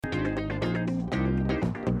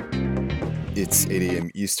It's 8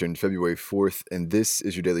 a.m. Eastern, February 4th, and this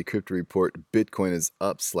is your daily crypto report. Bitcoin is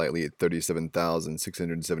up slightly at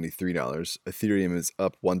 $37,673. Ethereum is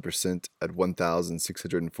up 1% at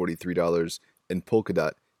 $1,643, and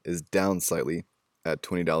Polkadot is down slightly at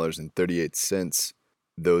 $20.38.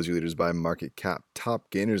 Those are leaders by market cap.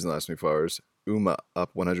 Top gainers in the last 24 hours: UMA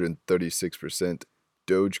up 136%,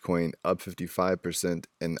 Dogecoin up 55%,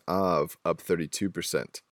 and AAV up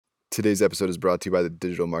 32%. Today's episode is brought to you by the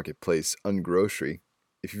digital marketplace Ungrocery.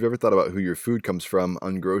 If you've ever thought about who your food comes from,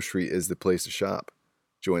 Ungrocery is the place to shop.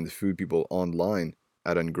 Join the food people online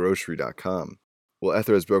at ungrocery.com. Well,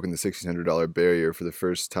 Ether has broken the $1,600 barrier for the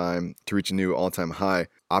first time to reach a new all-time high.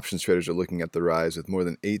 Options traders are looking at the rise with more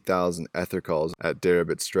than 8,000 Ether calls at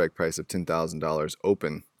Deribit's strike price of $10,000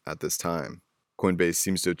 open at this time. Coinbase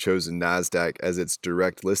seems to have chosen NASDAQ as its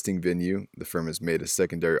direct listing venue. The firm has made a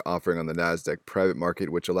secondary offering on the NASDAQ private market,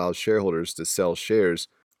 which allows shareholders to sell shares.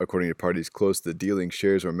 According to parties close to the dealing,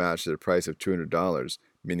 shares were matched at a price of $200,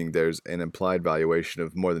 meaning there's an implied valuation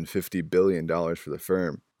of more than $50 billion for the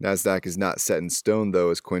firm. NASDAQ is not set in stone, though,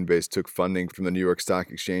 as Coinbase took funding from the New York Stock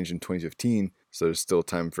Exchange in 2015, so there's still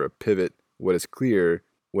time for a pivot. What is clear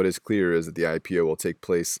is that the IPO will take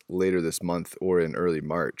place later this month or in early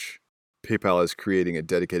March. PayPal is creating a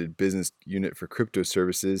dedicated business unit for crypto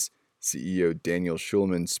services. CEO Daniel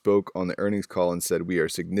Schulman spoke on the earnings call and said, "We are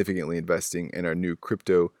significantly investing in our new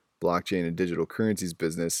crypto, blockchain, and digital currencies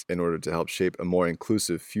business in order to help shape a more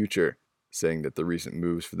inclusive future," saying that the recent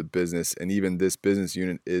moves for the business and even this business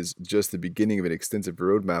unit is just the beginning of an extensive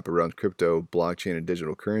roadmap around crypto, blockchain, and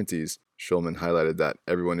digital currencies. Schulman highlighted that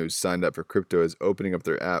everyone who's signed up for crypto is opening up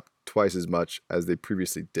their app twice as much as they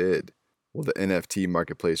previously did. Well, the NFT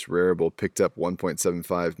marketplace Rarible picked up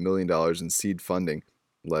 $1.75 million in seed funding,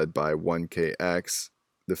 led by 1KX.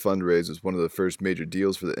 The fundraise was one of the first major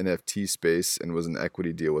deals for the NFT space and was an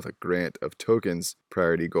equity deal with a grant of tokens.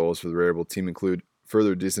 Priority goals for the Rarible team include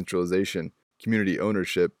further decentralization, community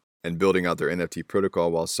ownership, and building out their NFT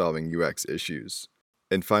protocol while solving UX issues.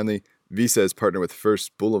 And finally, Visa has partnered with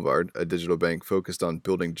First Boulevard, a digital bank focused on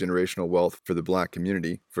building generational wealth for the Black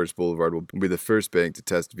community. First Boulevard will be the first bank to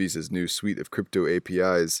test Visa's new suite of crypto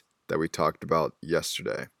APIs that we talked about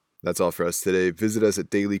yesterday. That's all for us today. Visit us at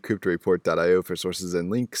dailycryptoreport.io for sources and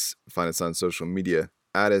links. Find us on social media.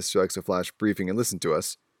 Add us to Exaflash Briefing and listen to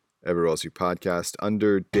us everywhere else you podcast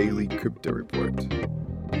under Daily Crypto Report.